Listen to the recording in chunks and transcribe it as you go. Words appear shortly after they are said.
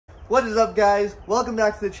What is up, guys? Welcome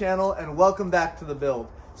back to the channel and welcome back to the build.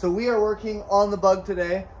 So we are working on the bug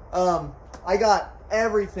today. I got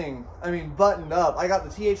everything, buttoned up. I got the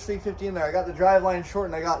TH350 in there. I got the driveline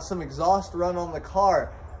shortened. I got some exhaust run on the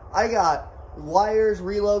car. I got wires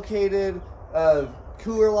relocated,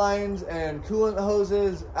 cooler lines and coolant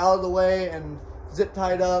hoses out of the way and zip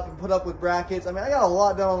tied up and put up with brackets. I got a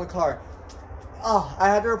lot done on the car. Oh, I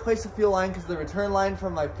had to replace the fuel line because the return line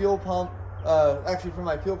from my fuel pump, from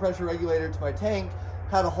my fuel pressure regulator to my tank,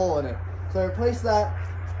 had a hole in it. So I replaced that,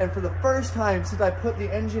 and for the first time since I put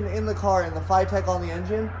the engine in the car and the Phytech on the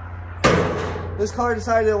engine, this car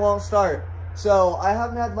decided it won't start. So I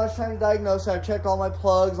haven't had much time to diagnose it. I've checked all my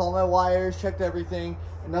plugs, all my wires, checked everything,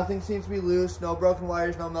 and nothing seems to be loose. No broken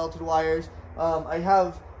wires, no melted wires. I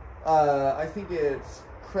have, I think it's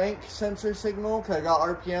crank sensor signal, because I got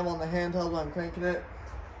RPM on the handheld when I'm cranking it.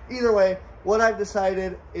 Either way, what I've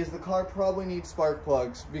decided is the car probably needs spark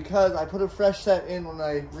plugs, because I put a fresh set in when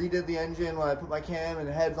I redid the engine, when I put my cam and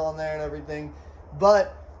heads on there and everything.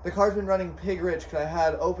 But the car's been running pig rich because I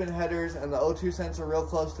had open headers and the O2 sensor real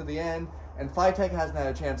close to the end, and Phytech hasn't had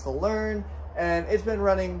a chance to learn, and it's been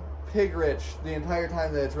running pig rich the entire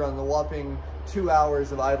time that it's run, the whopping 2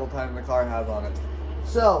 hours of idle time the car has on it.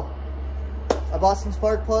 So I bought some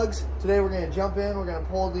spark plugs. Today we're going to jump in, we're going to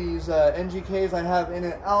pull these NGKs I have in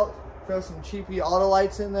it out, throw some cheapy auto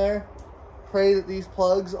lights in there, pray that these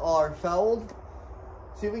plugs are fouled,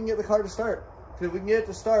 see if we can get the car to start. Because if we can get it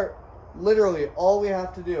to start, literally all we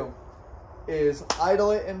have to do is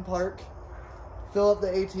idle it in park, fill up the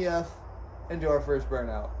ATF, and do our first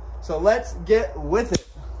burnout. So let's get with it.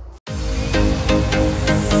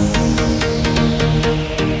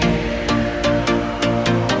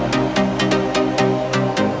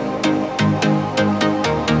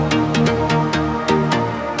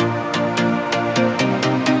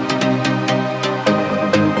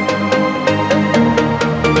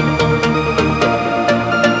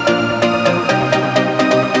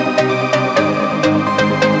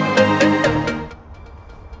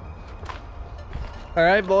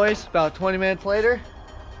 Alright boys, about 20 minutes later,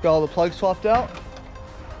 got all the plugs swapped out.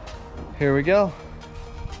 Here we go.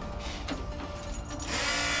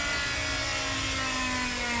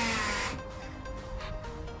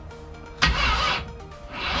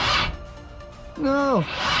 No!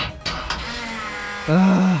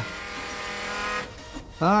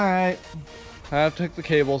 Alright, I have took the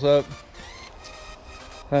cables up.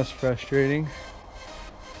 That's frustrating.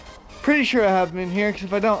 Pretty sure I have them in here, because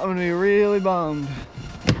if I don't, I'm going to be really bummed.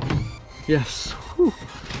 Yes. Whew.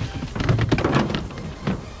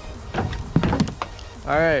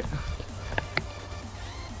 All right.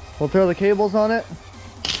 We'll throw the cables on it,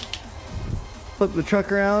 flip the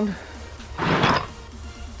truck around,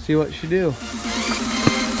 see what it should do.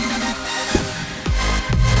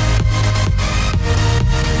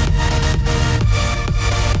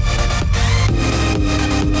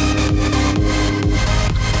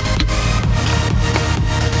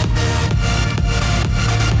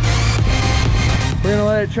 We're gonna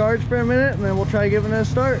let it charge for a minute and then we'll try giving it a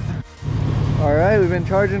start. All right, we've been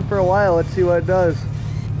charging for a while. Let's see what it does.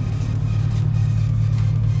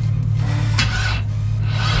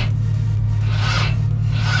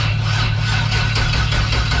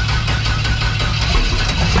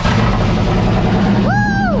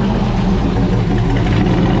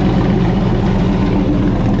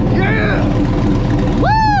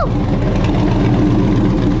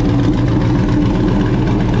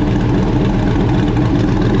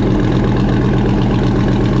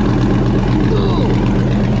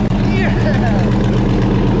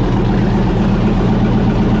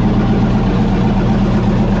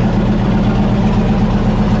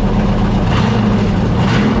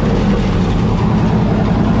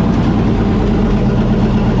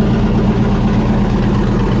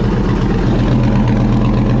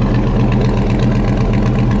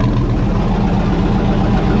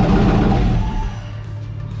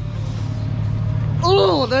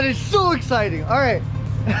 That is so exciting. All right.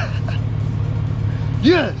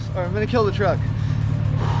 Yes. All right, I'm gonna kill the truck.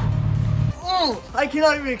 Oh, I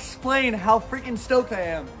cannot even explain how freaking stoked I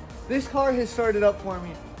am. This car has started up for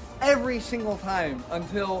me every single time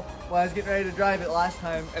until when I was getting ready to drive it last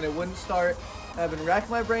time and it wouldn't start. And I've been racking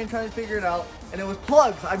my brain trying to figure it out, and it was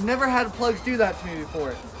plugs. I've never had plugs do that to me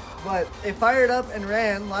before. But it fired up and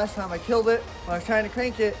ran last time I killed it. When I was trying to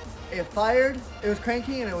crank it, it fired, it was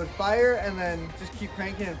cranking, and it would fire, and then just keep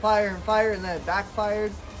cranking and fire, and then it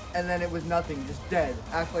backfired, and then it was nothing, just dead.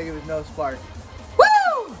 Act like it was no spark.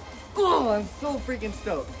 Woo! Oh, I'm so freaking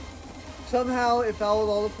stoked. Somehow it fouled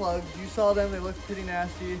all the plugs. You saw them, they looked pretty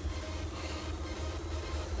nasty.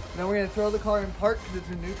 then we're gonna throw the car in park because it's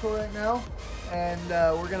in neutral right now. And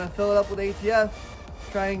we're gonna fill it up with ATF,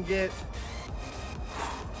 try and get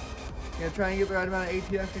the right amount of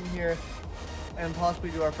ATF in here and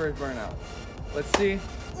possibly do our first burnout. Let's see.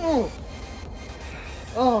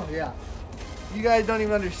 Oh yeah. You guys don't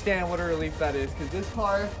even understand what a relief that is, because this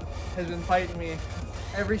car has been fighting me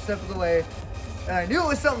every step of the way. And I knew it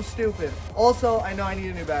was something stupid. Also, I know I need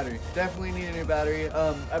a new battery. Definitely need a new battery.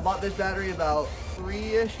 I bought this battery about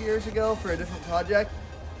 3-ish years ago for a different project.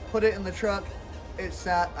 Put it in the truck. It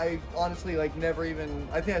sat, I honestly like never even,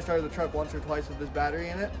 I think I started the truck once or twice with this battery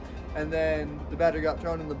in it. And then the battery got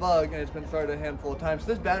thrown in the bug and it's been started a handful of times. So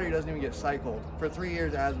this battery doesn't even get cycled. For 3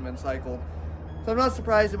 years it hasn't been cycled. So I'm not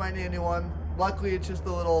surprised it might need a new one. Luckily it's just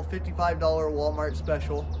a little $55 Walmart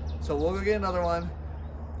special. So we'll go get another one.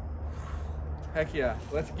 Heck yeah,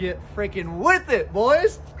 let's get freaking with it,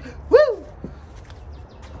 boys. Woo!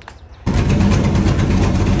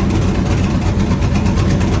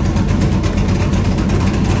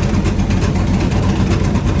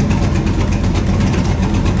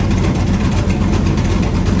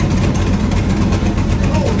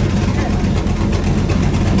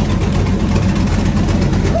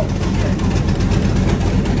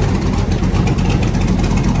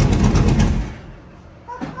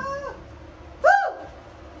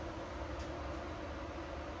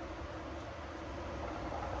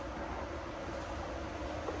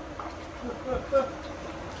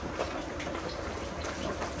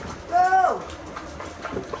 No!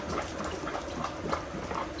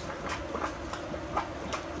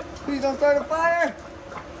 Please don't start a fire!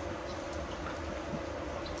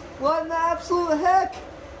 What in the absolute heck?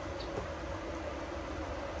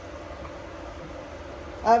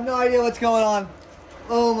 I have no idea what's going on.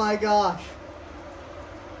 Oh my gosh.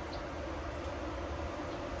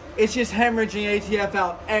 It's just hemorrhaging ATF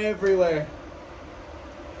out everywhere.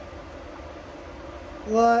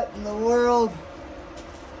 What in the world?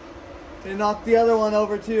 They knocked the other one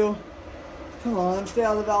over too. Come on, stay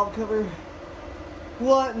out of the valve cover.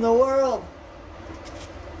 What in the world?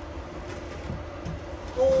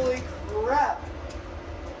 Holy crap.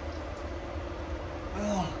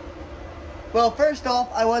 Oh. Well, first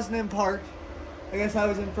off, I wasn't in park. I guess I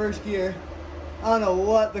was in first gear. I don't know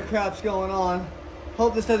what the crap's going on.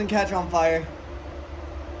 Hope this doesn't catch on fire.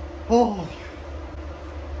 Oh.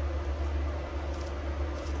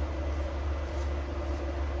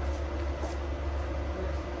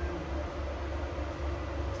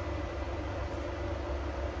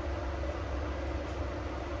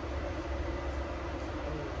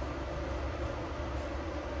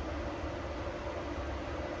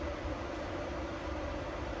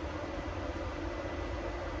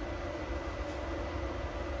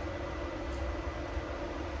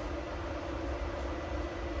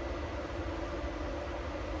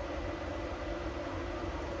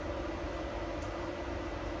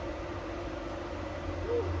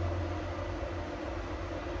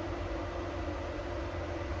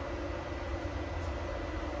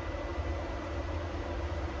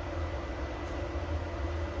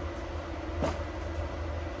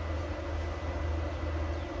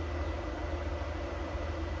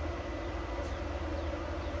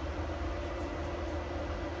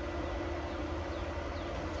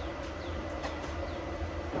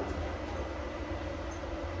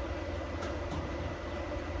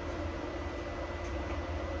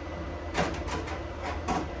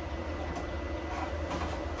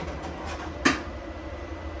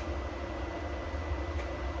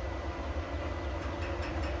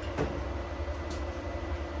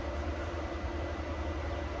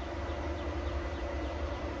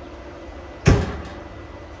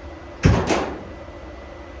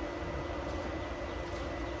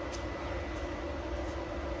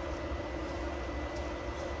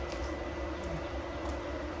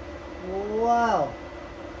 Wow.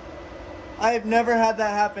 I've never had that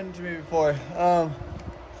happen to me before. I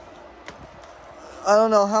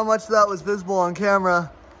don't know how much that was visible on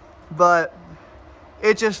camera, but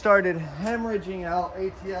it just started hemorrhaging out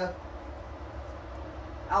ATF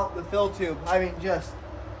out the fill tube. I mean, just,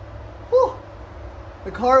 whew.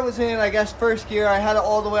 The car was in, I guess, first gear. I had it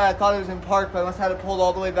all the way, I thought it was in park, but I must have had it pulled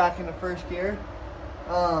all the way back into first gear.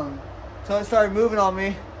 So it started moving on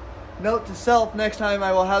me. Note to self, next time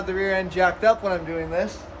I will have the rear end jacked up when I'm doing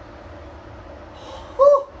this.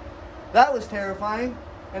 Whew. That was terrifying.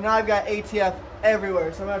 And now I've got ATF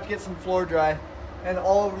everywhere, so I'm gonna have to get some floor dry and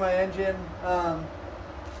all over my engine.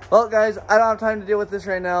 Well guys, I don't have time to deal with this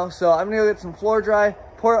right now, so I'm gonna go get some floor dry,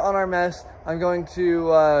 pour it on our mess. I'm going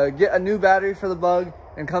to get a new battery for the bug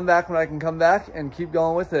and come back when I can come back and keep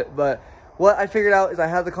going with it. But what I figured out is I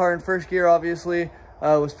had the car in first gear, obviously.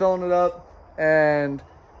 was filling it up, and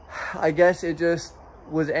I guess it just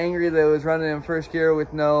was angry that it was running in first gear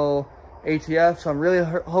with no ATF. So I'm really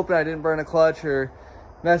hoping I didn't burn a clutch or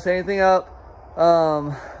mess anything up.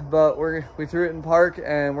 But we threw it in park,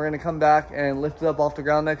 and we're gonna come back and lift it up off the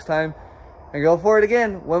ground next time and go for it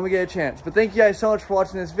again when we get a chance. But thank you guys so much for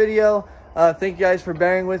watching this video. Thank you guys for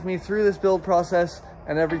bearing with me through this build process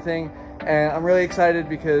and everything. And I'm really excited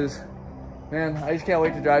because, man, I just can't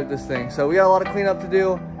wait to drive this thing. So we got a lot of cleanup to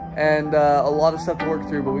do and a lot of stuff to work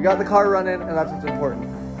through, but we got the car running, and that's what's important.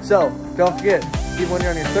 So don't forget, even when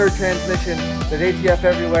you're on your third transmission, there's ATF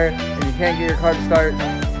everywhere and you can't get your car to start.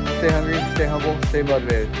 Stay hungry, stay humble, stay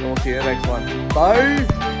motivated, and we'll see you in the next one.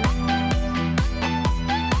 Bye!